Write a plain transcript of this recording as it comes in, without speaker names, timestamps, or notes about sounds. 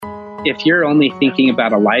If you're only thinking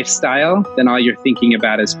about a lifestyle, then all you're thinking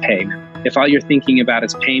about is payment. If all you're thinking about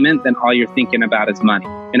is payment, then all you're thinking about is money.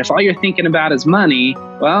 And if all you're thinking about is money,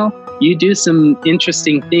 well, you do some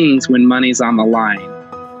interesting things when money's on the line.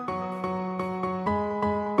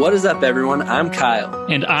 What is up, everyone? I'm Kyle.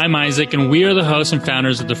 And I'm Isaac, and we are the hosts and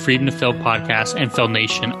founders of the Freedom to Fail podcast and Fail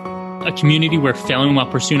Nation, a community where failing while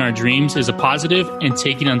pursuing our dreams is a positive and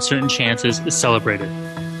taking uncertain chances is celebrated.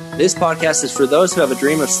 This podcast is for those who have a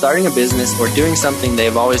dream of starting a business or doing something they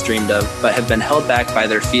have always dreamed of, but have been held back by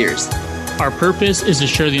their fears. Our purpose is to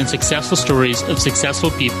share the unsuccessful stories of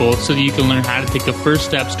successful people so that you can learn how to take the first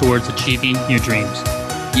steps towards achieving your dreams.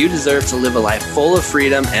 You deserve to live a life full of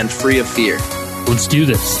freedom and free of fear. Let's do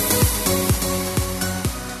this.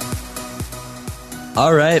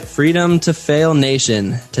 All right, Freedom to Fail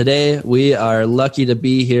Nation. Today, we are lucky to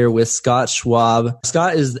be here with Scott Schwab.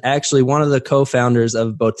 Scott is actually one of the co-founders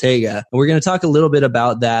of Bottega. We're going to talk a little bit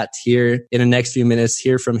about that here in the next few minutes,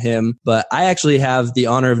 hear from him. But I actually have the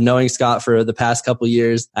honor of knowing Scott for the past couple of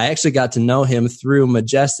years. I actually got to know him through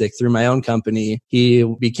Majestic, through my own company. He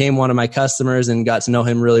became one of my customers and got to know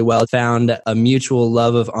him really well. Found a mutual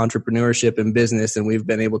love of entrepreneurship and business, and we've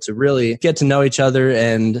been able to really get to know each other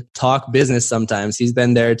and talk business sometimes. He's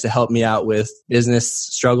been there to help me out with business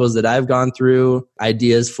struggles that I've gone through,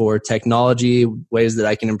 ideas for technology, ways that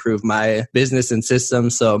I can improve my business and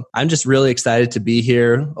systems. So I'm just really excited to be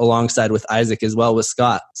here alongside with Isaac as well with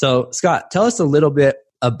Scott. So Scott, tell us a little bit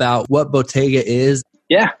about what Bottega is.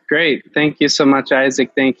 Yeah, great. Thank you so much,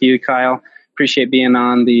 Isaac. Thank you, Kyle. Appreciate being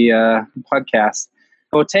on the podcast.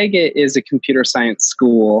 Bottega is a computer science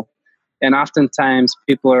school. And oftentimes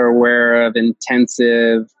people are aware of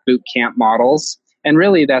intensive boot camp models. And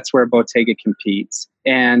really, that's where Bottega competes.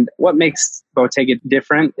 And what makes Bottega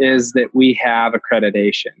different is that we have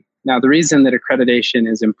accreditation. Now, the reason that accreditation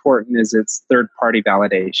is important is it's third-party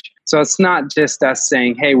validation. So it's not just us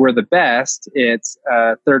saying, hey, we're the best. It's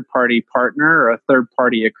a third-party partner or a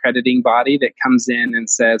third-party accrediting body that comes in and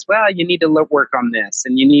says, well, you need to work on this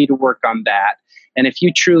and you need to work on that. And if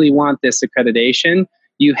you truly want this accreditation,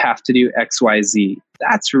 you have to do X, Y, Z.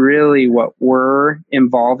 That's really what we're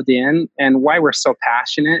involved in. And why we're so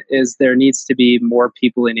passionate is there needs to be more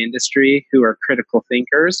people in industry who are critical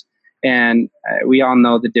thinkers. And we all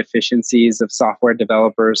know the deficiencies of software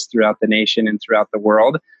developers throughout the nation and throughout the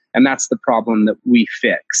world. And that's the problem that we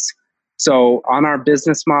fix. So on our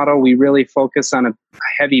business model, we really focus on a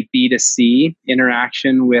heavy B2C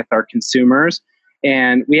interaction with our consumers.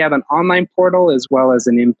 And we have an online portal as well as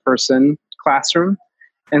an in-person classroom.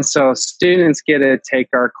 And so students get to take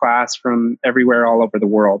our class from everywhere all over the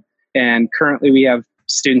world. And currently we have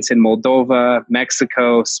students in Moldova,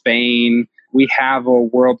 Mexico, Spain. We have a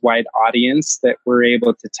worldwide audience that we're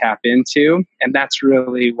able to tap into. And that's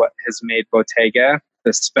really what has made Bottega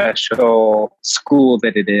the special school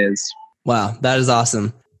that it is. Wow, that is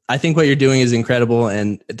awesome. I think what you're doing is incredible,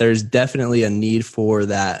 and there's definitely a need for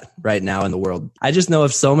that right now in the world. I just know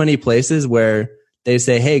of so many places where they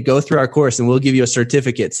say, hey, go through our course and we'll give you a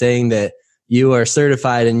certificate saying that you are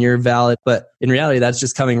certified and you're valid. But in reality, that's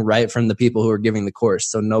just coming right from the people who are giving the course.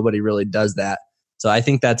 So nobody really does that. So I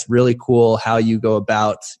think that's really cool how you go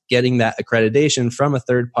about getting that accreditation from a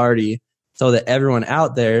third party so that everyone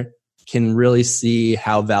out there can really see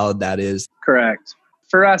how valid that is. Correct.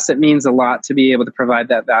 For us, it means a lot to be able to provide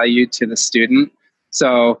that value to the student.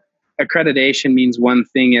 So accreditation means one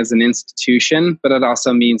thing as an institution, but it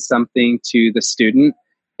also means something to the student.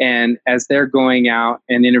 And as they're going out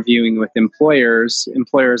and interviewing with employers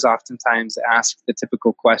oftentimes ask the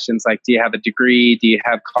typical questions like, do you have a degree? Do you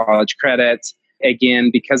have college credits? Again,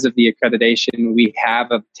 because of the accreditation, we have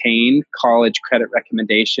obtained college credit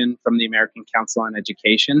recommendation from the American Council on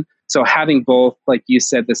Education. So having both, like you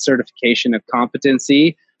said, the certification of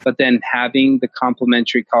competency, but then having the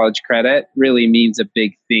complimentary college credit really means a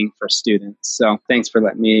big thing for students. So thanks for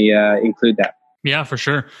letting me include that. Yeah, for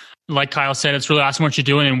sure. Like Kyle said, it's really awesome what you're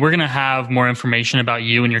doing. And we're going to have more information about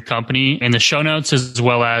you and your company in the show notes, as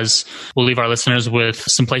well as we'll leave our listeners with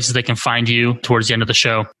some places they can find you towards the end of the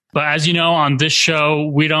show. But as you know, on this show,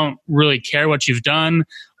 we don't really care what you've done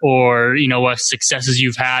or, what successes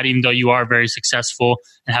you've had, even though you are very successful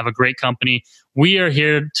and have a great company. We are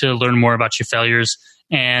here to learn more about your failures.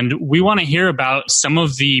 And we want to hear about some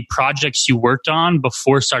of the projects you worked on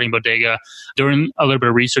before starting Bottega. Doing a little bit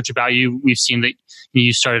of research about you, we've seen that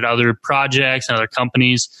you started other projects and other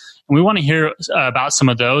companies. And we want to hear about some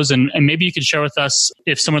of those. And maybe you could share with us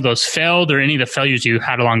if some of those failed or any of the failures you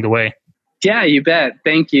had along the way. Yeah, you bet.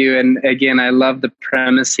 Thank you. And again, I love the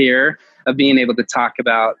premise here. of being able to talk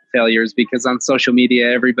about failures, because on social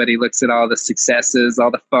media, everybody looks at all the successes,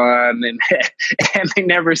 all the fun, and and they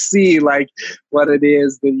never see like what it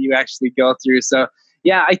is that you actually go through. So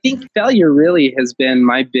yeah, I think failure really has been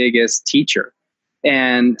my biggest teacher.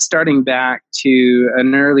 And starting back to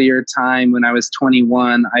an earlier time when I was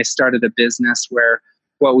 21, I started a business where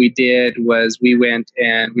what we did was we went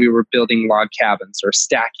and we were building log cabins or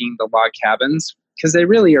stacking the log cabins, because they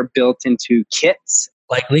really are built into kits.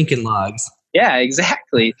 Like Lincoln Logs. Yeah,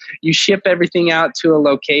 exactly. You ship everything out to a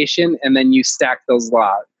location and then you stack those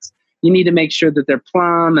logs. You need to make sure that they're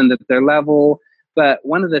plumb and that they're level. But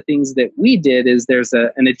one of the things that we did is there's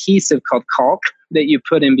an adhesive called caulk that you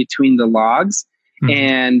put in between the logs. Mm-hmm.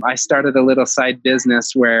 And I started a little side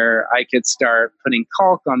business where I could start putting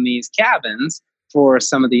caulk on these cabins for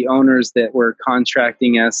some of the owners that were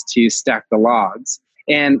contracting us to stack the logs.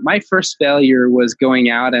 And my first failure was going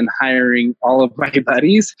out and hiring all of my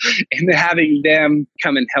buddies and having them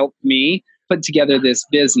come and help me put together this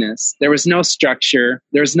business. There was no structure.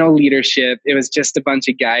 There was no leadership. It was just a bunch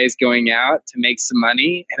of guys going out to make some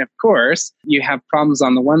money. And of course, you have problems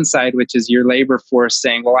on the one side, which is your labor force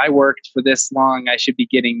saying, well, I worked for this long, I should be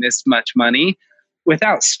getting this much money.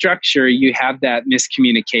 Without structure, you have that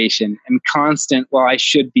miscommunication and constant, well, I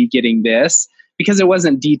should be getting this, because it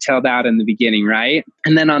wasn't detailed out in the beginning, right?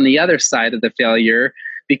 And then on the other side of the failure,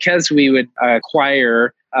 because we would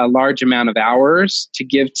acquire a large amount of hours to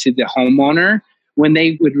give to the homeowner, when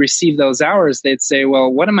they would receive those hours, they'd say,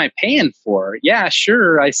 well, what am I paying for? Yeah,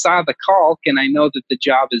 sure, I saw the caulk and I know that the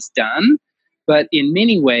job is done, but in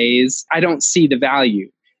many ways, I don't see the value.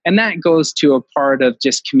 And that goes to a part of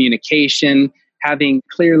just communication, having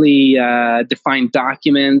clearly defined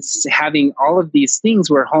documents, having all of these things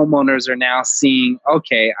where homeowners are now seeing,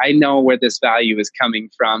 okay, I know where this value is coming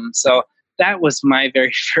from. So that was my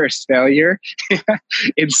very first failure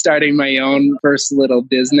in starting my own first little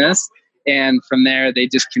business. And from there, they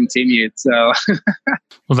just continued. So,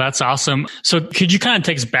 well, that's awesome. So could you kind of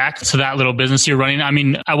take us back to that little business you're running? I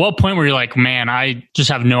mean, at what point were you like, man, I just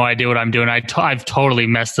have no idea what I'm doing. I've totally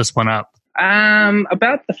messed this one up.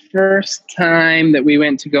 About the first time that we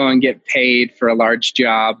went to go and get paid for a large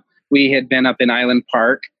job, we had been up in Island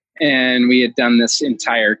Park and we had done this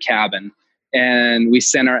entire cabin. And we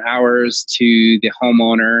sent our hours to the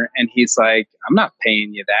homeowner and he's like, I'm not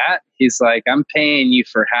paying you that. He's like, I'm paying you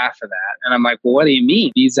for half of that. And I'm like, well, what do you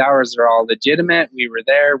mean? These hours are all legitimate. We were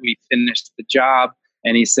there. We finished the job.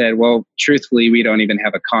 And he said, well, truthfully, we don't even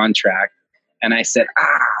have a contract. And I said,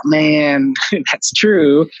 man, that's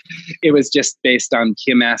true. It was just based on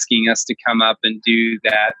him asking us to come up and do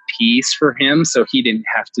that piece for him, so he didn't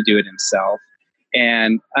have to do it himself.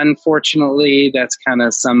 And unfortunately, that's kind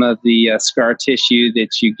of some of the scar tissue that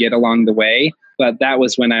you get along the way. But that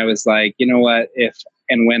was when I was like, you know what, if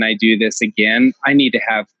and when I do this again, I need to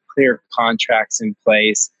have clear contracts in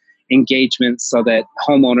place, engagements, so that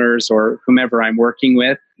homeowners or whomever I'm working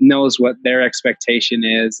with knows what their expectation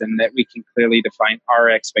is and that we can clearly define our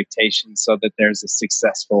expectations so that there's a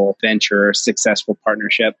successful venture or successful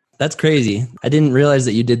partnership. That's crazy. I didn't realize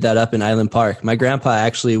that you did that up in Island Park. My grandpa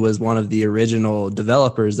actually was one of the original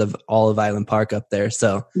developers of all of Island Park up there.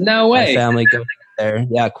 So no way. My family goes there.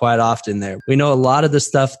 Yeah, quite often there. We know a lot of the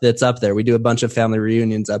stuff that's up there. We do a bunch of family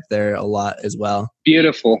reunions up there a lot as well.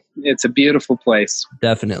 Beautiful. It's a beautiful place.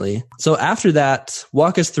 Definitely. So after that,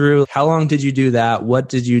 walk us through, how long did you do that? What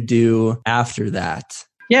did you do after that?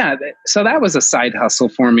 Yeah, so that was a side hustle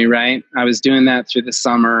for me, right? I was doing that through the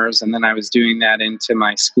summers, and then I was doing that into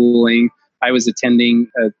my schooling. I was attending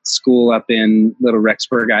a school up in Little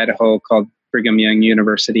Rexburg, Idaho, called Brigham Young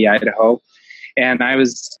University, Idaho, and I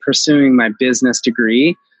was pursuing my business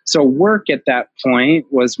degree. So work at that point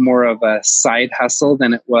was more of a side hustle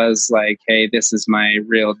than it was like, hey, this is my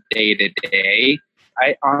real day-to-day.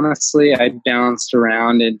 I bounced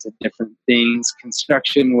around into different things.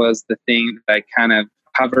 Construction was the thing that I kind of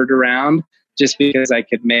hovered around just because I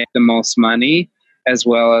could make the most money, as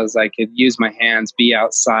well as I could use my hands, be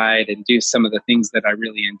outside and do some of the things that I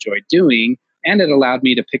really enjoyed doing. And it allowed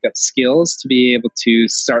me to pick up skills to be able to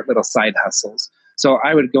start little side hustles. So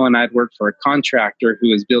I would go and I'd work for a contractor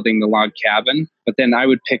who was building the log cabin, but then I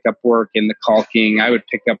would pick up work in the caulking. I would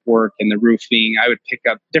pick up work in the roofing. I would pick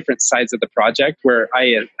up different sides of the project where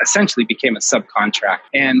I essentially became a subcontract.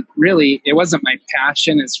 And really, it wasn't my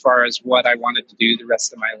passion as far as what I wanted to do the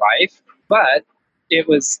rest of my life, but it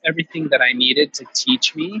was everything that I needed to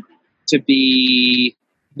teach me to be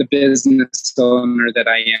the business owner that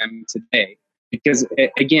I am today. Because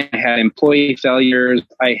again, I had employee failures.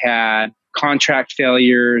 I had contract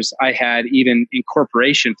failures. I had even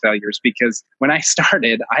incorporation failures, because when I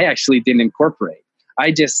started, I actually didn't incorporate.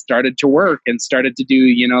 I just started to work and started to do,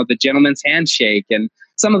 the gentleman's handshake and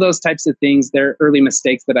some of those types of things. They're early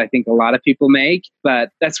mistakes that I think a lot of people make, but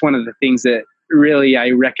that's one of the things that really I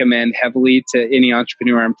recommend heavily to any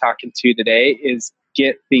entrepreneur I'm talking to today is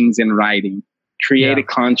get things in writing, create a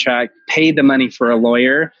contract, pay the money for a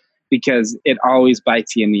lawyer, because it always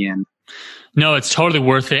bites you in the end. No, it's totally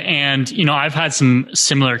worth it. And, I've had some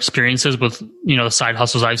similar experiences with, the side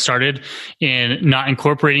hustles I've started in not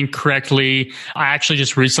incorporating correctly. I actually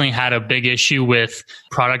just recently had a big issue with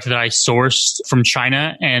product that I sourced from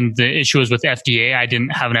China. And the issue was with FDA. I didn't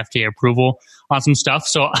have an FDA approval on some stuff.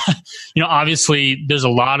 So, obviously there's a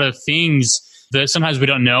lot of things that sometimes we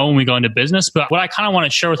don't know when we go into business. But what I kind of want to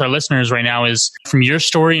share with our listeners right now is from your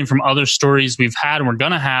story and from other stories we've had and we're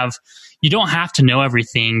going to have, you don't have to know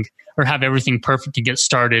everything or have everything perfect to get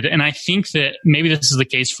started. And I think that maybe this is the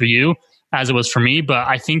case for you as it was for me. But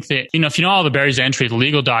I think that, if you know all the barriers to entry, the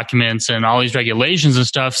legal documents and all these regulations and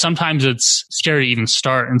stuff, sometimes it's scary to even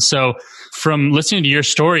start. And so from listening to your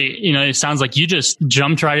story, it sounds like you just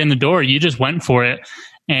jumped right in the door. You just went for it.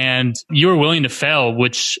 And you were willing to fail,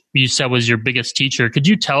 which you said was your biggest teacher. Could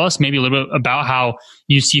you tell us maybe a little bit about how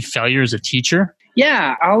you see failure as a teacher?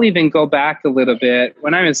 Yeah, I'll even go back a little bit.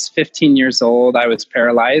 When I was 15 years old, I was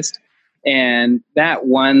paralyzed. And that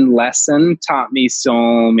one lesson taught me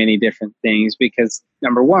so many different things because,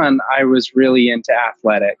 number one, I was really into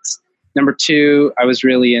athletics. Number two, I was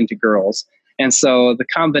really into girls. And so the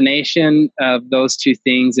combination of those two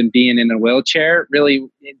things and being in a wheelchair really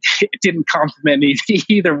it didn't complement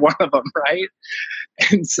either one of them, right?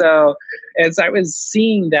 And so as I was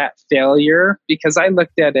seeing that failure, because I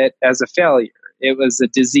looked at it as a failure, it was a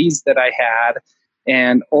disease that I had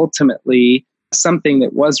and ultimately something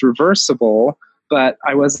that was reversible, but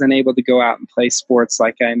I wasn't able to go out and play sports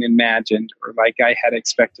like I imagined or like I had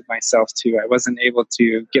expected myself to. I wasn't able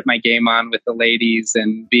to get my game on with the ladies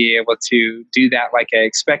and be able to do that like I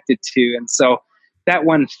expected to. And so that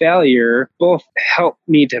one failure both helped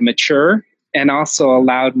me to mature and also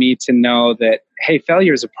allowed me to know that, hey,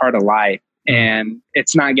 failure is a part of life and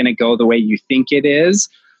it's not going to go the way you think it is.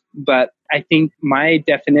 But I think my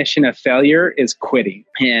definition of failure is quitting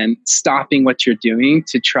and stopping what you're doing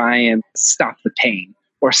to try and stop the pain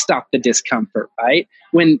or stop the discomfort, right?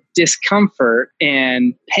 When discomfort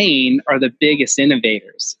and pain are the biggest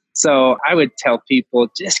innovators. So I would tell people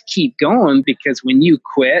just keep going because when you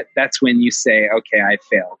quit, that's when you say, okay, I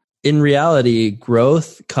failed. In reality,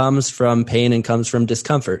 growth comes from pain and comes from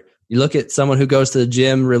discomfort. You look at someone who goes to the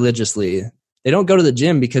gym religiously. They don't go to the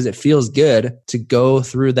gym because it feels good to go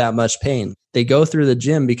through that much pain. They go through the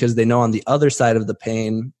gym because they know on the other side of the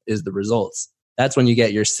pain is the results. That's when you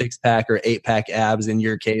get your 6-pack or 8-pack abs in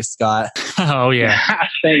your case, Scott. Oh, yeah.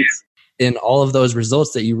 Thanks. In all of those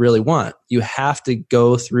results that you really want, you have to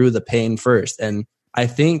go through the pain first. And I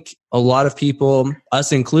think a lot of people,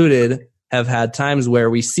 us included, have had times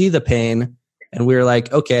where we see the pain and we're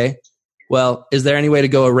like, okay, well, is there any way to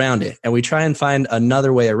go around it? And we try and find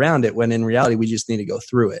another way around it when in reality, we just need to go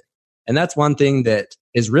through it. And that's one thing that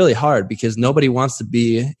is really hard because nobody wants to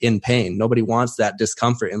be in pain. Nobody wants that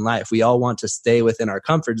discomfort in life. We all want to stay within our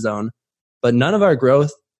comfort zone, but none of our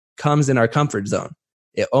growth comes in our comfort zone.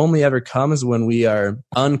 It only ever comes when we are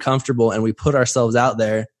uncomfortable and we put ourselves out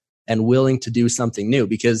there and willing to do something new,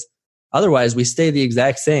 because otherwise we stay the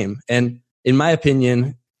exact same. And in my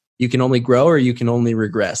opinion, you can only grow or you can only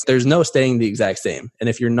regress. There's no staying the exact same. And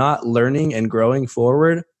if you're not learning and growing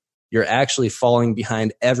forward, you're actually falling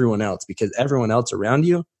behind everyone else because everyone else around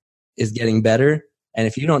you is getting better. And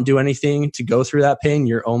if you don't do anything to go through that pain,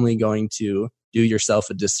 you're only going to do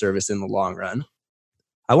yourself a disservice in the long run.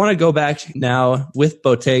 I want to go back now with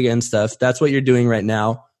Bottega and stuff. That's what you're doing right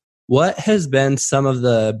now. What has been some of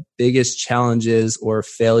the biggest challenges or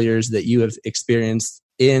failures that you have experienced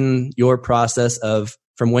in your process of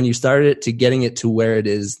from when you started it to getting it to where it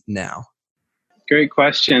is now? Great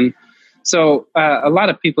question. So a lot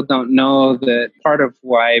of people don't know that part of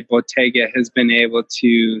why Bottega has been able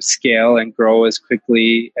to scale and grow as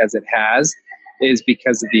quickly as it has is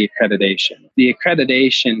because of the accreditation. The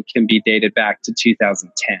accreditation can be dated back to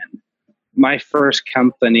 2010. My first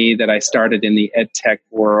company that I started in the EdTech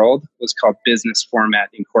world was called Business Format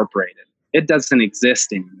Incorporated. It doesn't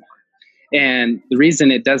exist anymore. And the reason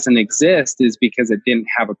it doesn't exist is because it didn't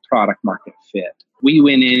have a product market fit. We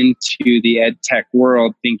went into the EdTech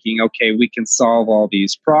world thinking, okay, we can solve all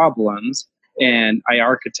these problems. And I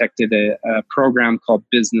architected a program called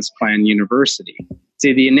Business Plan University.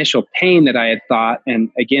 See, the initial pain that I had thought, and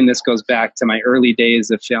again, this goes back to my early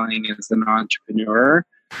days of failing as an entrepreneur,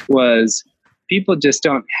 was people just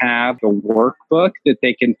don't have the workbook that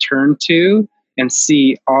they can turn to and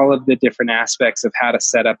see all of the different aspects of how to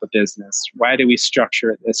set up a business. Why do we structure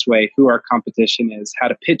it this way? Who our competition is, how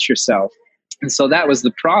to pitch yourself. And so that was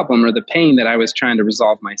the problem or the pain that I was trying to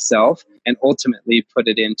resolve myself and ultimately put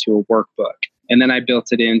it into a workbook. And then I built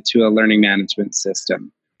it into a learning management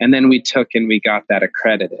system. And then we took and we got that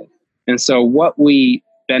accredited. And so what we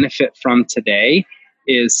benefit from today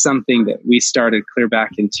is something that we started clear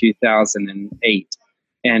back in 2008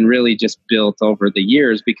 and really just built over the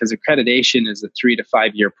years, because accreditation is a 3 to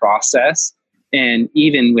 5 year process. And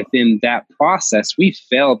even within that process, we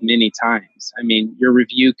failed many times. I mean, your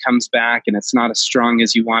review comes back and it's not as strong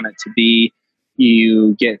as you want it to be.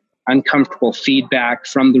 You get uncomfortable feedback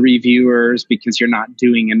from the reviewers because you're not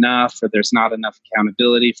doing enough, or there's not enough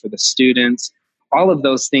accountability for the students. All of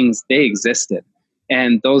those things, they existed.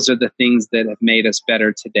 And those are the things that have made us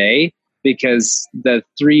better today, because the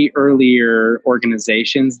 3 earlier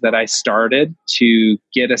organizations that I started to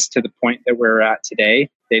get us to the point that we're at today,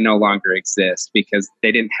 they no longer exist because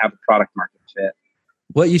they didn't have a product market fit.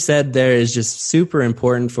 What you said there is just super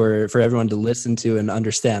important for everyone to listen to and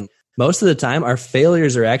understand. Most of the time, our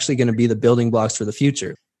failures are actually going to be the building blocks for the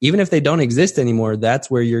future. Even if they don't exist anymore, that's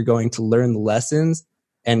where you're going to learn the lessons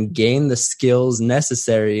and gain the skills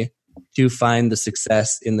necessary to find the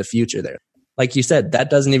success in the future there. Like you said, that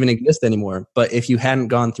doesn't even exist anymore. But if you hadn't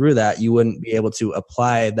gone through that, you wouldn't be able to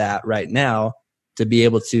apply that right now to be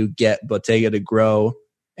able to get Bottega to grow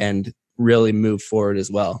and really move forward as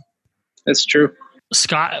well. That's true.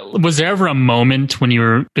 Scott, was there ever a moment when you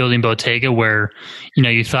were building Bottega where,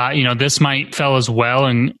 you thought, this might fail as well?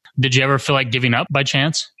 And did you ever feel like giving up by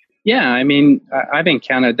chance? Yeah, I mean, I've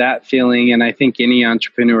encountered that feeling, and I think any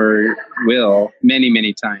entrepreneur will many,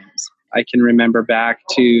 many times. I can remember back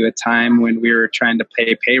to a time when we were trying to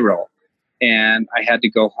pay payroll, and I had to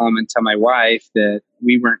go home and tell my wife that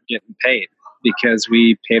we weren't getting paid because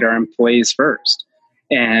we paid our employees first.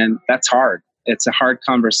 And that's hard. It's a hard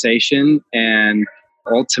conversation, and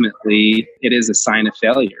ultimately it is a sign of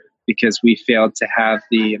failure because we failed to have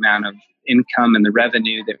the amount of income and the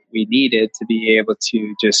revenue that we needed to be able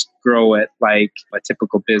to just grow it like a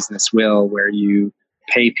typical business will, where you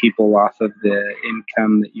pay people off of the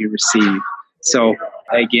income that you receive. So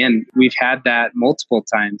again, we've had that multiple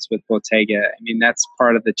times with Bottega. I mean, that's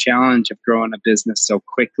part of the challenge of growing a business so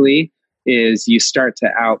quickly, is you start to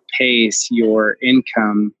outpace your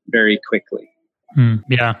income very quickly.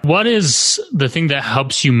 Yeah. What is the thing that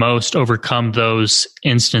helps you most overcome those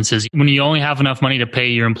instances when you only have enough money to pay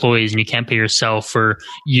your employees and you can't pay yourself, or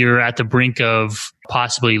you're at the brink of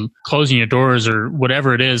possibly closing your doors or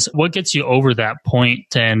whatever it is? What gets you over that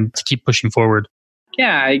point and to keep pushing forward?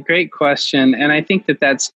 Yeah, great question. And I think that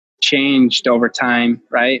that's changed over time,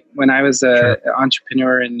 right? When I was an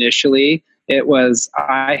entrepreneur initially, it was,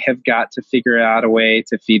 I have got to figure out a way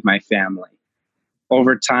to feed my family.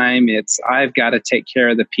 Over time, it's, I've got to take care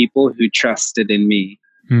of the people who trusted in me.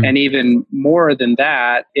 And even more than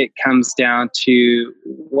that, it comes down to,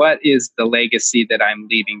 what is the legacy that I'm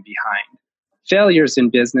leaving behind? Failures in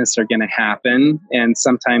business are going to happen, and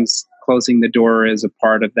sometimes closing the door is a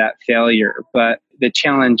part of that failure. But the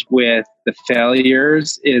challenge with the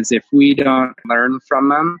failures is, if we don't learn from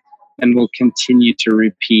them, then we'll continue to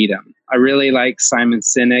repeat them. I really like Simon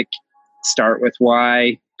Sinek, start with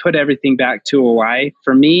why. Put everything back to a why.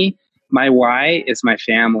 For me, my why is my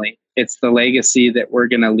family. It's the legacy that we're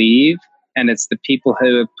going to leave, and it's the people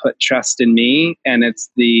who have put trust in me, and it's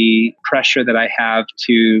the pressure that I have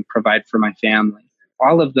to provide for my family.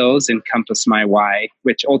 All of those encompass my why,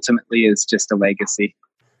 which ultimately is just a legacy.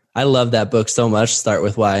 I love that book so much, Start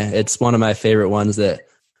With Why. It's one of my favorite ones that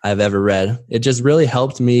I've ever read. It just really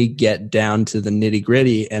helped me get down to the nitty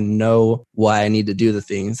gritty and know why I need to do the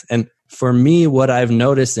things. And for me, what I've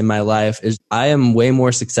noticed in my life is I am way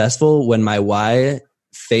more successful when my why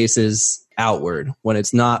faces outward, when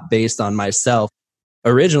it's not based on myself.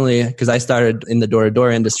 Originally, because I started in the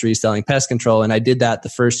door-to-door industry selling pest control, and I did that the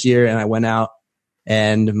first year, and I went out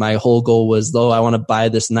and my whole goal was, I want to buy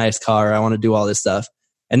this nice car. I want to do all this stuff.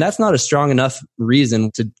 And that's not a strong enough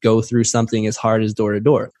reason to go through something as hard as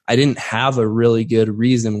door-to-door. I didn't have a really good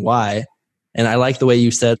reason why. And I like the way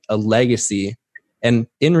you said a legacy. And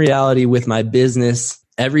in reality, with my business,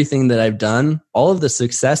 everything that I've done, all of the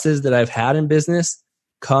successes that I've had in business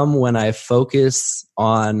come when I focus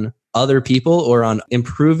on other people or on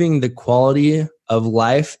improving the quality of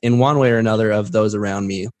life in one way or another of those around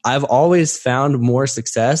me. I've always found more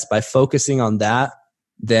success by focusing on that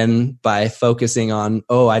than by focusing on,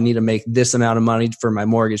 I need to make this amount of money for my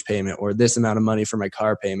mortgage payment, or this amount of money for my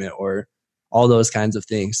car payment, or all those kinds of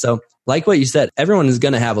things. So like what you said, everyone is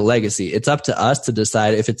going to have a legacy. It's up to us to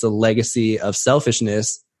decide if it's a legacy of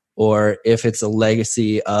selfishness or if it's a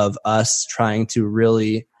legacy of us trying to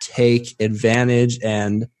really take advantage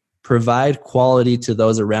and provide quality to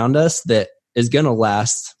those around us that is going to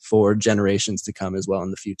last for generations to come as well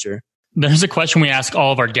in the future. There's a question we ask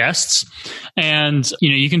all of our guests, and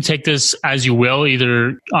you can take this as you will,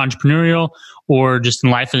 either entrepreneurial or just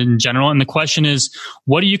in life in general. And the question is,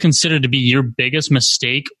 what do you consider to be your biggest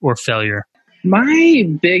mistake or failure? My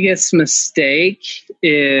biggest mistake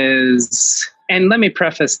is, and let me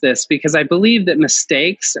preface this because I believe that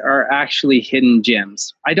mistakes are actually hidden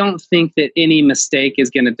gems. I don't think that any mistake is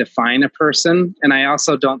going to define a person, and I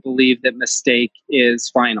also don't believe that mistake is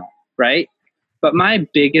final, right? But my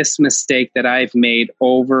biggest mistake that I've made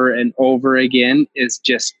over and over again is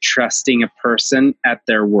just trusting a person at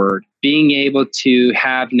their word. Being able to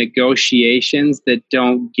have negotiations that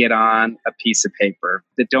don't get on a piece of paper,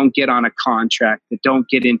 that don't get on a contract, that don't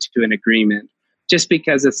get into an agreement. Just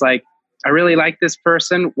because it's like, I really like this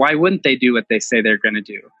person, why wouldn't they do what they say they're going to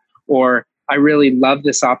do? Or I really love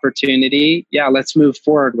this opportunity, yeah, let's move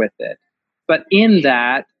forward with it. But in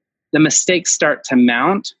that, the mistakes start to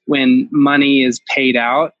mount when money is paid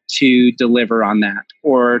out to deliver on that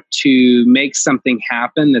or to make something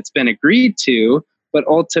happen that's been agreed to, but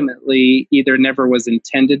ultimately either never was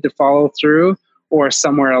intended to follow through or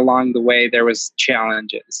somewhere along the way there was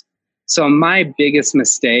challenges. So my biggest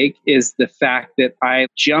mistake is the fact that I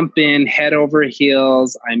jump in head over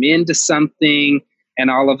heels, I'm into something, and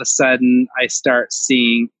all of a sudden I start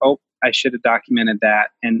seeing, oh, I should have documented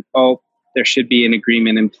that, and oh, there should be an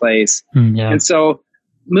agreement in place. Yeah. And so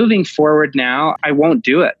moving forward now, I won't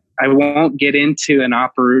do it. I won't get into an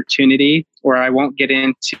opportunity or I won't get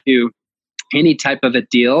into any type of a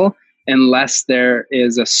deal unless there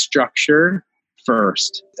is a structure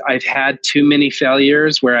first. I've had too many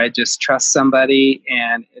failures where I just trust somebody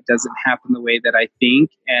and it doesn't happen the way that I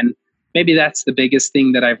think. And maybe that's the biggest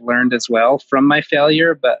thing that I've learned as well from my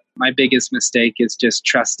failure. But my biggest mistake is just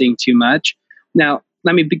trusting too much. Now,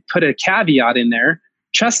 let me put a caveat in there.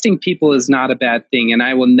 Trusting people is not a bad thing, and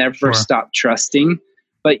I will never stop trusting,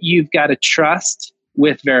 but you've got to trust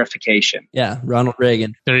with verification. Yeah, Ronald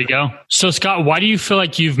Reagan. There you go. So Scott, why do you feel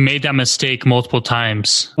like you've made that mistake multiple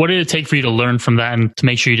times? What did it take for you to learn from that and to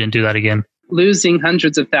make sure you didn't do that again? Losing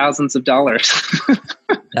hundreds of thousands of dollars.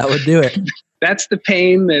 That would do it. That's the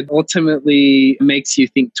pain that ultimately makes you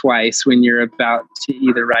think twice when you're about to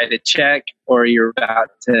either write a check or you're about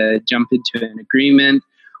to jump into an agreement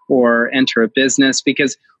or enter a business.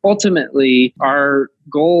 Because ultimately, our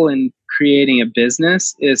goal in creating a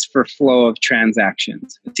business is for flow of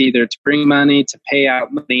transactions. It's either to bring money, to pay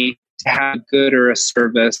out money, to have a good or a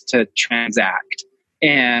service, to transact.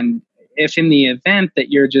 And if in the event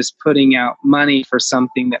that you're just putting out money for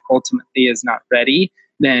something that ultimately is not ready,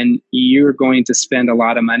 then you're going to spend a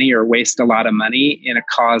lot of money or waste a lot of money in a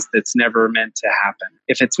cause that's never meant to happen.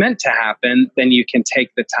 If it's meant to happen, then you can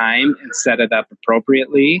take the time and set it up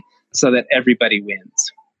appropriately so that everybody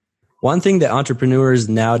wins. One thing that entrepreneurs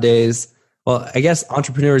nowadays, well, I guess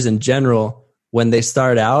entrepreneurs in general, when they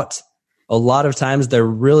start out, a lot of times they're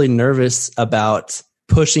really nervous about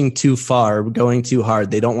pushing too far, going too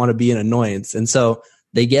hard. They don't want to be an annoyance. And so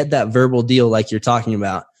they get that verbal deal like you're talking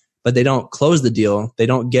about, but they don't close the deal. They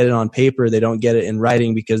don't get it on paper. They don't get it in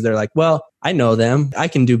writing because they're like, well, I know them. I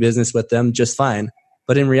can do business with them just fine.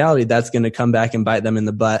 But in reality, that's going to come back and bite them in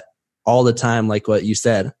the butt all the time, like what you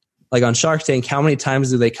said. Like on Shark Tank, how many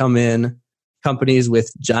times do they come in, companies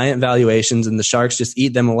with giant valuations, and the sharks just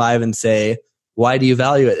eat them alive and say, why do you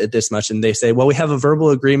value it at this much? And they say, well, we have a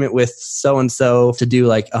verbal agreement with so-and-so to do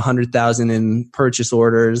like 100,000 in purchase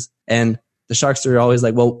orders. And the sharks are always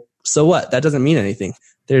like, well, so what? That doesn't mean anything.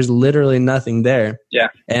 There's literally nothing there. Yeah.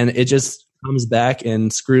 And it just comes back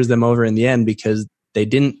and screws them over in the end because they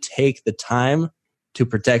didn't take the time to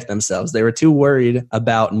protect themselves. They were too worried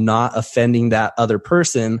about not offending that other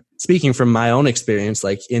person. Speaking from my own experience,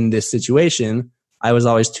 like in this situation, I was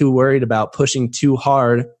always too worried about pushing too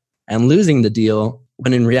hard and losing the deal,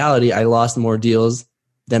 when in reality, I lost more deals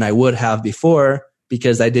than I would have before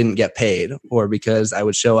because I didn't get paid or because I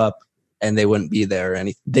would show up and they wouldn't be there or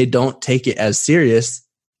anything. They don't take it as serious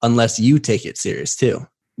unless you take it serious too.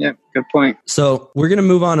 Yeah, good point. So we're going to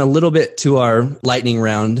move on a little bit to our lightning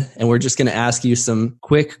round, and we're just going to ask you some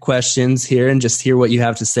quick questions here and just hear what you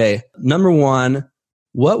have to say. Number one,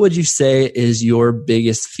 what would you say is your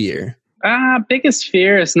biggest fear? Biggest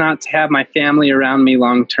fear is not to have my family around me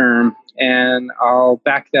long term. And I'll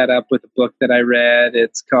back that up with a book that I read.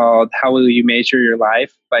 It's called How Will You Measure Your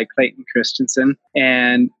Life by Clayton Christensen.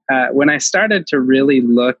 And when I started to really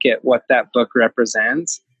look at what that book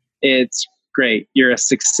represents, it's great. You're a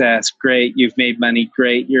success. Great. You've made money.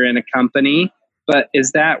 Great. You're in a company. but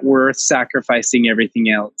is that worth sacrificing everything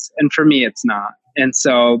else? And for me, it's not. And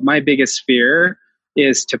so my biggest fear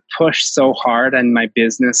is to push so hard on my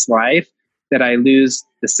business life that I lose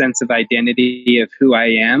the sense of identity of who I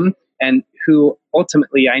am and who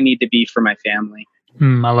ultimately I need to be for my family.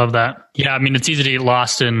 I love that. Yeah, I mean, it's easy to get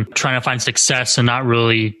lost in trying to find success and not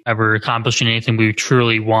really ever accomplishing anything we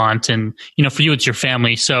truly want. And, for you, it's your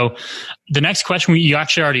family. So the next question you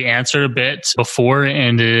actually already answered a bit before,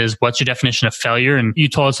 and it is, what's your definition of failure? And you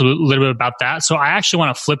told us a little bit about that. So I actually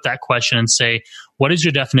want to flip that question and say, what is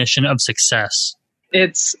your definition of success?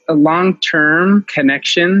 It's long-term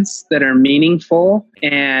connections that are meaningful.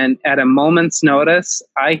 And at a moment's notice,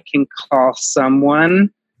 I can call someone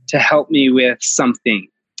to help me with something.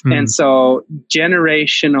 And so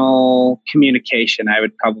generational communication, I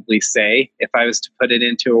would probably say, if I was to put it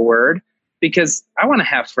into a word, because I want to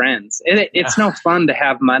have friends. It's no fun to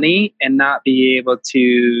have money and not be able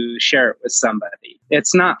to share it with somebody.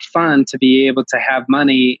 It's not fun to be able to have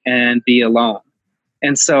money and be alone.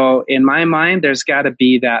 And so in my mind, there's got to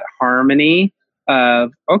be that harmony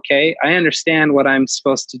of, okay, I understand what I'm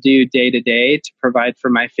supposed to do day to day to provide for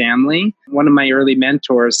my family. One of my early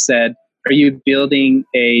mentors said, are you building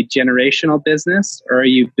a generational business or are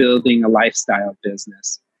you building a lifestyle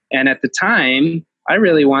business? And at the time, I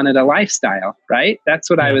really wanted a lifestyle, right? That's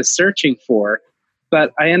what I was searching for.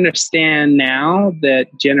 But I understand now that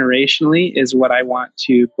generationally is what I want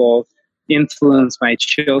to both influence my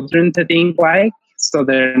children to think like, so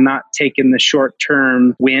they're not taking the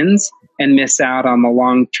short-term wins and miss out on the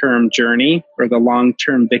long-term journey or the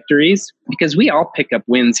long-term victories. Because we all pick up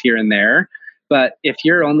wins here and there. But if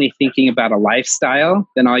you're only thinking about a lifestyle,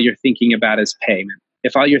 then all you're thinking about is payment.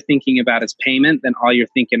 If all you're thinking about is payment, then all you're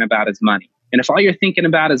thinking about is money. And if all you're thinking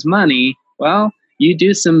about is money, well, you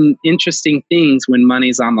do some interesting things when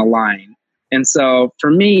money's on the line. And so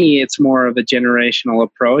for me, it's more of a generational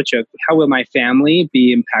approach of how will my family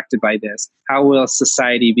be impacted by this? How will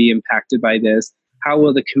society be impacted by this? How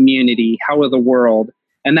will the community? How will the world?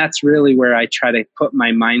 And that's really where I try to put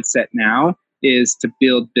my mindset now, is to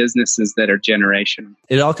build businesses that are generational.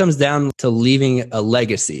 It all comes down to leaving a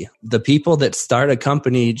legacy. The people that start a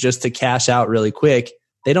company just to cash out really quick,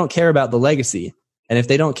 they don't care about the legacy. And if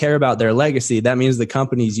they don't care about their legacy, that means the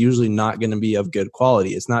company's usually not going to be of good quality.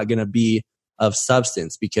 It's not going to be of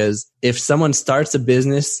substance, because if someone starts a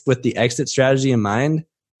business with the exit strategy in mind,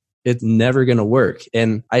 it's never going to work.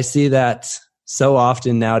 And I see that so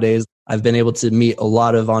often nowadays. I've been able to meet a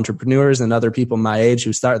lot of entrepreneurs and other people my age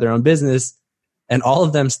who start their own business, and all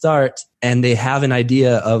of them start and they have an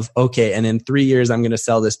idea of, okay, and in 3 years, I'm going to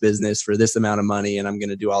sell this business for this amount of money and I'm going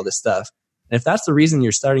to do all this stuff. And if that's the reason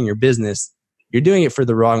you're starting your business, you're doing it for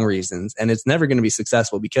the wrong reasons, and it's never going to be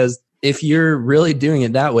successful. Because if you're really doing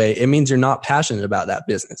it that way, it means you're not passionate about that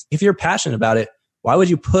business. If you're passionate about it, why would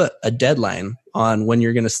you put a deadline on when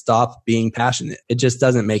you're going to stop being passionate? It just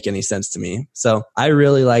doesn't make any sense to me. So I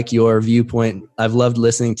really like your viewpoint. I've loved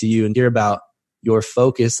listening to you and hear about your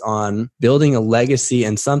focus on building a legacy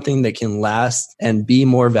and something that can last and be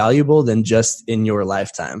more valuable than just in your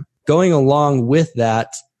lifetime. Going along with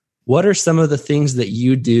that, what are some of the things that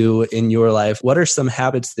you do in your life? What are some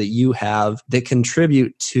habits that you have that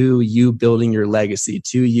contribute to you building your legacy,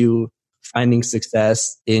 to you finding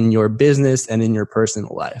success in your business and in your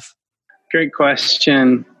personal life? Great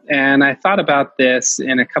question. And I thought about this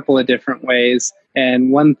in a couple of different ways.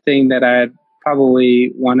 And one thing that I'd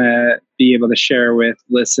probably want to be able to share with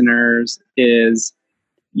listeners is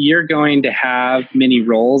you're going to have many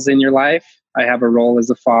roles in your life. I have a role as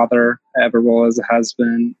a father. I have a role as a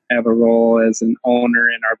husband. I have a role as an owner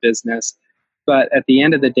in our business. But at the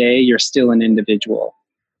end of the day, you're still an individual.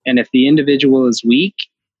 And if the individual is weak,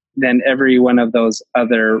 then every one of those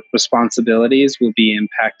other responsibilities will be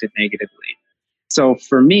impacted negatively. So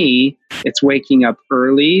for me, it's waking up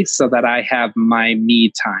early so that I have my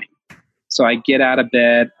me time. So I get out of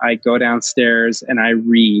bed, I go downstairs, and I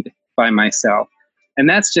read by myself. And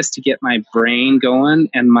that's just to get my brain going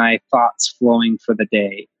and my thoughts flowing for the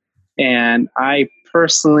day. And I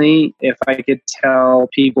personally, if I could tell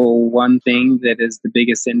people one thing that is the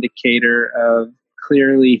biggest indicator of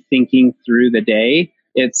clearly thinking through the day,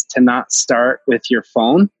 it's to not start with your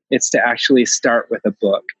phone. It's to actually start with a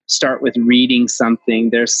book. Start with reading something.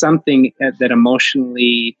 There's something that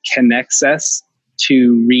emotionally connects us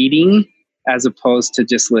to reading as opposed to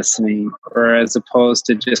just listening or as opposed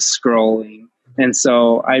to just scrolling. And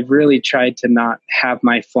so I've really tried to not have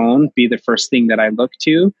my phone be the first thing that I look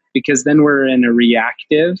to, because then we're in a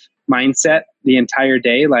reactive mindset the entire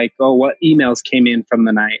day, like, oh, what emails came in from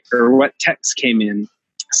the night or what texts came in.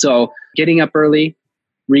 So getting up early,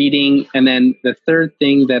 reading. And then the third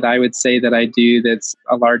thing that I would say that I do that's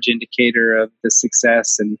a large indicator of the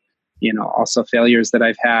success and, also failures that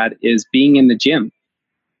I've had is being in the gym.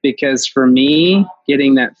 Because for me,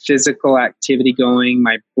 getting that physical activity going,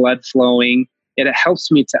 my blood flowing, it helps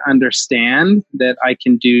me to understand that I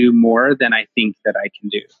can do more than I think that I can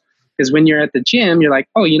do. Because when you're at the gym, you're like,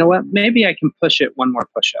 oh, you know what? Maybe I can push it one more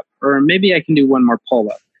push-up, or maybe I can do one more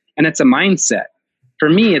pull-up. And it's a mindset. For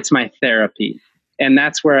me, it's my therapy. And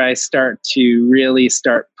that's where I start to really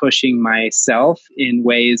start pushing myself in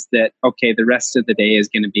ways that, okay, the rest of the day is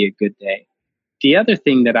going to be a good day. The other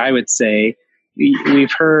thing that I would say,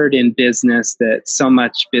 we've heard in business that so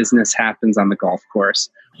much business happens on the golf course.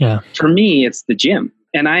 Yeah. For me, it's the gym.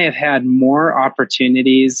 And I have had more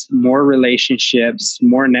opportunities, more relationships,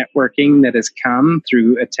 more networking that has come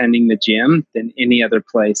through attending the gym than any other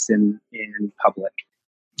place in public.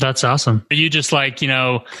 That's awesome. Are you just like,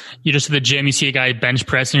 you're just at the gym, you see a guy bench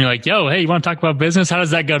press and you're like, yo, hey, you want to talk about business? How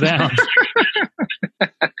does that go down?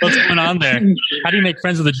 What's going on there? How do you make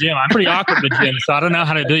friends with the gym? I'm pretty awkward at the gym, so I don't know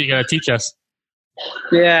how to do it. You got to teach us.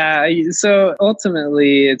 Yeah. So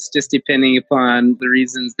ultimately, it's just depending upon the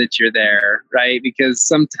reasons that you're there, right? Because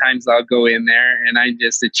sometimes I'll go in there and I'm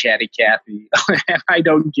just a chatty Cathy and I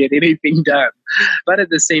don't get anything done. But at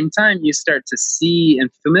the same time, you start to see and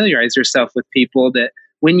familiarize yourself with people that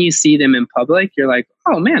when you see them in public, you're like,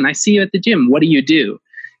 oh man, I see you at the gym. What do you do?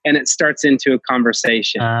 And it starts into a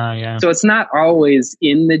conversation. Yeah. So it's not always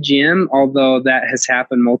in the gym, although that has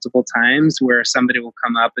happened multiple times where somebody will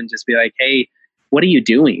come up and just be like, hey, what are you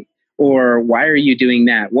doing? Or why are you doing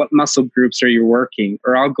that? What muscle groups are you working?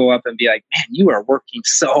 Or I'll go up and be like, man, you are working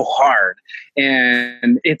so hard.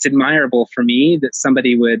 And it's admirable for me that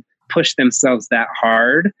somebody would push themselves that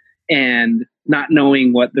hard and not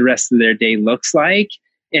knowing what the rest of their day looks like.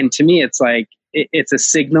 And to me, it's like, it's a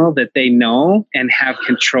signal that they know and have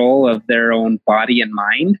control of their own body and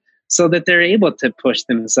mind so that they're able to push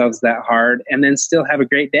themselves that hard and then still have a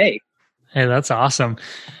great day. Hey, that's awesome.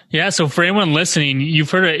 Yeah. So for anyone listening, you've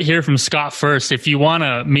heard it here from Scott first. If you want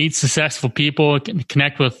to meet successful people,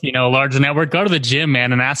 connect with, a larger network, go to the gym,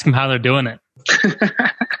 man, and ask them how they're doing it.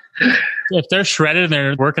 If they're shredded and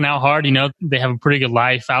they're working out hard, they have a pretty good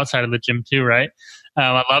life outside of the gym too, right?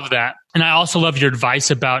 I love that. And I also love your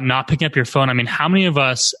advice about not picking up your phone. I mean, how many of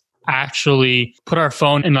us actually put our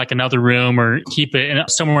phone in like another room or keep it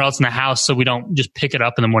somewhere else in the house so we don't just pick it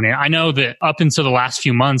up in the morning? I know that up until the last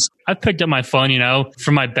few months, I've picked up my phone,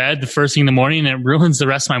 from my bed the first thing in the morning, and it ruins the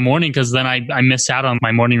rest of my morning because then I miss out on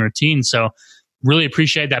my morning routine. So really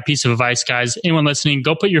appreciate that piece of advice, guys. Anyone listening,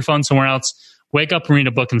 go put your phone somewhere else. Wake up and read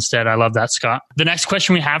a book instead. I love that, Scott. The next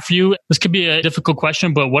question we have for you, this could be a difficult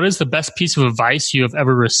question, but what is the best piece of advice you have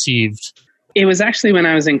ever received? It was actually when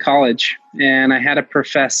I was in college and I had a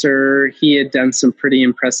professor. He had done some pretty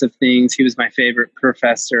impressive things. He was my favorite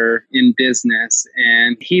professor in business.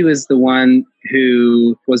 And he was the one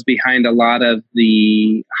who was behind a lot of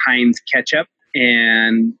the Heinz ketchup.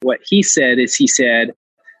 And what he said is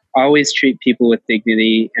always treat people with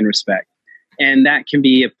dignity and respect. And that can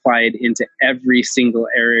be applied into every single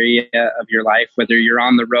area of your life, whether you're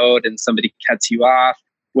on the road and somebody cuts you off,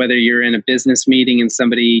 whether you're in a business meeting and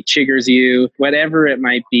somebody chiggers you, whatever it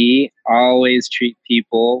might be, always treat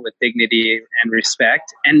people with dignity and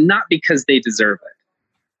respect, and not because they deserve it,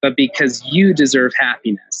 but because you deserve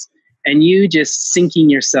happiness. And you just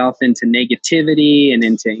sinking yourself into negativity and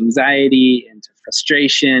into anxiety, into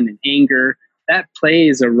frustration and anger, that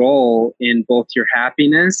plays a role in both your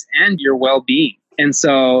happiness and your well-being. And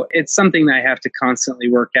so it's something that I have to constantly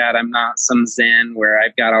work at. I'm not some Zen where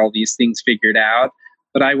I've got all these things figured out.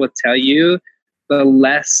 But I will tell you, the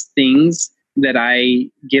less things that I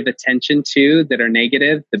give attention to that are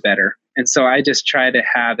negative, the better. And so I just try to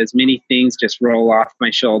have as many things just roll off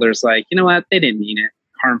my shoulders like, you know what, they didn't mean it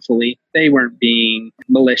harmfully. They weren't being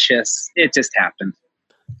malicious. It just happened.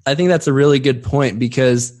 I think that's a really good point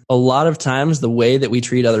because a lot of times the way that we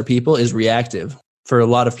treat other people is reactive. For a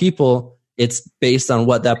lot of people, it's based on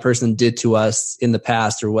what that person did to us in the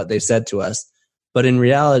past or what they said to us. But in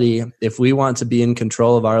reality, if we want to be in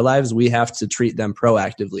control of our lives, we have to treat them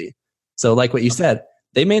proactively. So like what you said,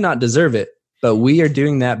 they may not deserve it, but we are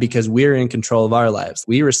doing that because we're in control of our lives.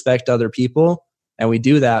 We respect other people, and we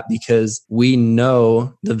do that because we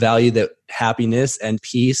know the value that happiness and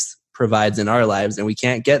peace provides in our lives. And we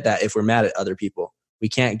can't get that if we're mad at other people. We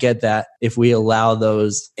can't get that if we allow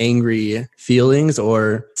those angry feelings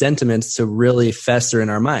or sentiments to really fester in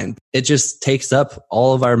our mind. It just takes up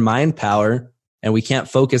all of our mind power and we can't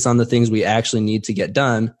focus on the things we actually need to get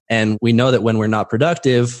done. And we know that when we're not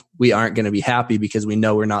productive, we aren't going to be happy because we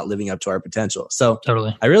know we're not living up to our potential. So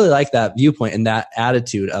totally. I really like that viewpoint and that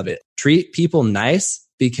attitude of it. Treat people nice,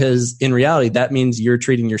 because in reality, that means you're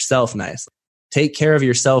treating yourself nice. Take care of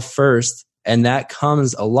yourself first. And that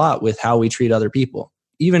comes a lot with how we treat other people.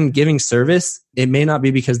 Even giving service, it may not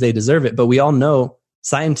be because they deserve it, but we all know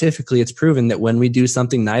scientifically it's proven that when we do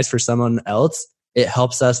something nice for someone else, it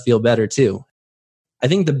helps us feel better too. I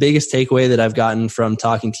think the biggest takeaway that I've gotten from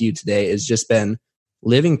talking to you today has just been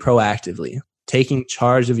living proactively, taking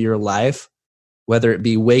charge of your life, whether it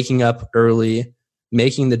be waking up early,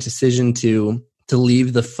 making the decision to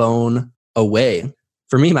leave the phone away.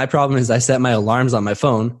 For me, my problem is I set my alarms on my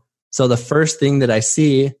phone. So the first thing that I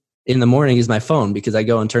see in the morning is my phone because I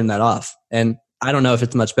go and turn that off. And I don't know if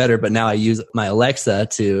it's much better, but now I use my Alexa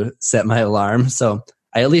to set my alarm. So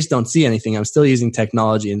I at least don't see anything. I'm still using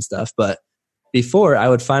technology and stuff. But before, I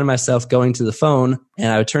would find myself going to the phone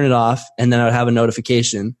and I would turn it off and then I would have a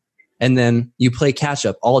notification. And then you play catch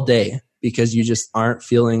up all day because you just aren't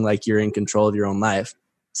feeling like you're in control of your own life.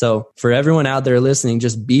 So for everyone out there listening,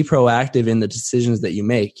 just be proactive in the decisions that you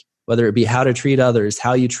make, whether it be how to treat others,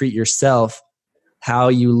 how you treat yourself, how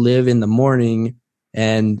you live in the morning,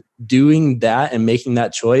 and doing that and making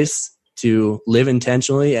that choice to live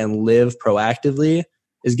intentionally and live proactively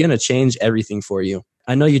is going to change everything for you.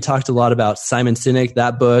 I know you talked a lot about Simon Sinek,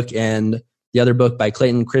 that book, and the other book by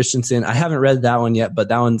Clayton Christensen. I haven't read that one yet, but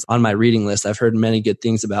that one's on my reading list. I've heard many good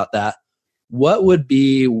things about that. What would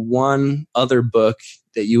be one other book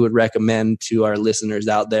that you would recommend to our listeners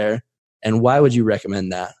out there, and why would you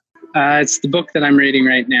recommend that? It's the book that I'm reading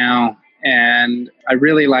right now, and I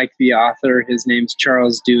really like the author. His name's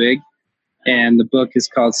Charles Duhigg, and the book is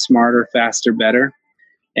called Smarter, Faster, Better.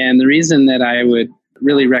 And the reason that I would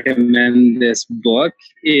really recommend this book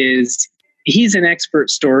is he's an expert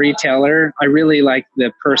storyteller. I really like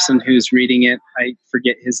the person who's reading it. I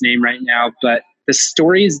forget his name right now, but the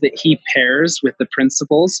stories that he pairs with the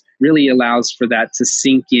principles really allows for that to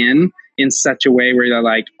sink in such a way where they're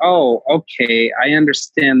like, oh, okay, I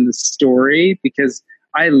understand the story because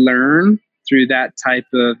I learn through that type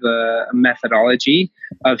of methodology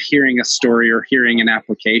of hearing a story or hearing an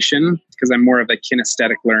application, because I'm more of a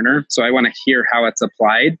kinesthetic learner. So I want to hear how it's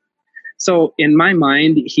applied. So in my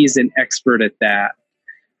mind, he's an expert at that.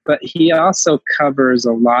 But he also covers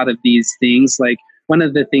a lot of these things. Like one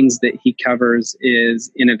of the things that he covers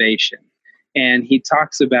is innovation. And he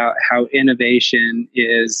talks about how innovation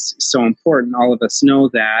is so important. All of us know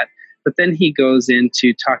that. But then he goes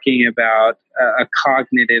into talking about a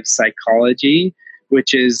cognitive psychology,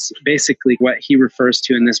 which is basically what he refers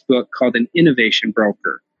to in this book called an innovation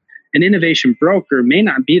broker. An innovation broker may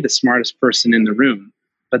not be the smartest person in the room,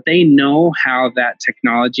 but they know how that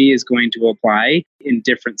technology is going to apply in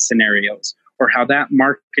different scenarios, or how that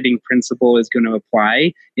marketing principle is going to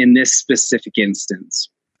apply in this specific instance.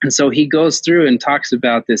 And so he goes through and talks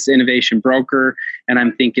about this innovation broker, and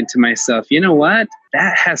I'm thinking to myself, you know what?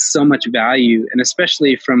 That has so much value, and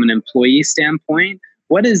especially from an employee standpoint,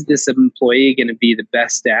 what is this employee going to be the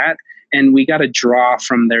best at? And we got to draw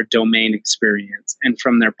from their domain experience and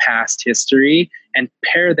from their past history and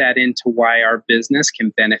pair that into why our business can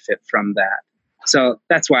benefit from that. So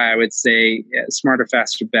that's why I would say Smarter,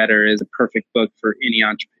 Faster, Better is a perfect book for any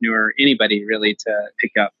entrepreneur, anybody really to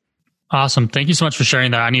pick up. Awesome. Thank you so much for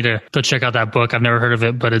sharing that. I need to go check out that book. I've never heard of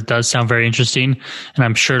it, but it does sound very interesting. And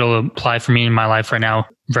I'm sure it'll apply for me in my life right now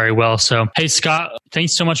very well. So, hey, Scott,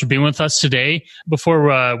 thanks so much for being with us today.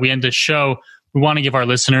 Before we end the show, we want to give our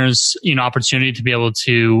listeners an opportunity to be able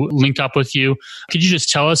to link up with you. Could you just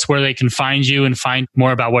tell us where they can find you and find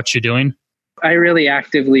more about what you're doing? I really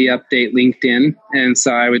actively update LinkedIn. And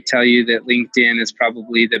so I would tell you that LinkedIn is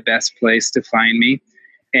probably the best place to find me.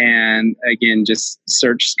 And again, just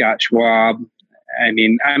search Scott Schwab. I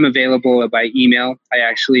mean, I'm available by email. I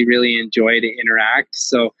actually really enjoy to interact.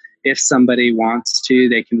 So if somebody wants to,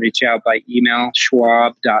 they can reach out by email,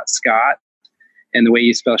 schwab.scott. And the way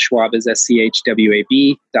you spell Schwab is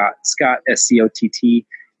SCHWAB.Scott, SCOTT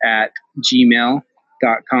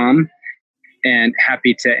 @gmail.com. And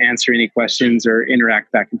happy to answer any questions or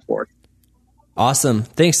interact back and forth. Awesome.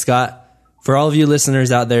 Thanks, Scott. For all of you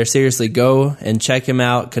listeners out there, seriously, go and check him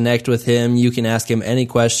out, connect with him. You can ask him any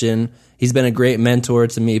question. He's been a great mentor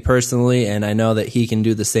to me personally, and I know that he can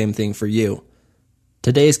do the same thing for you.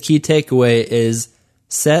 Today's key takeaway is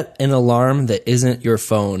set an alarm that isn't your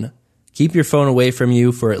phone. Keep your phone away from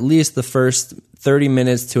you for at least the first 30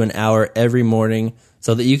 minutes to an hour every morning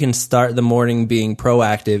so that you can start the morning being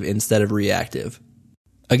proactive instead of reactive.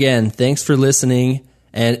 Again, thanks for listening.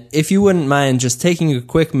 And if you wouldn't mind just taking a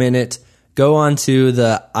quick minute, go onto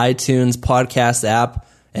the iTunes podcast app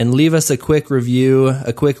and leave us a quick review,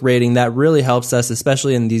 a quick rating. That really helps us,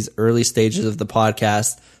 especially in these early stages of the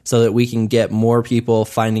podcast, so that we can get more people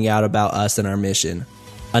finding out about us and our mission.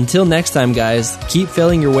 Until next time, guys, keep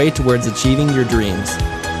failing your way towards achieving your dreams.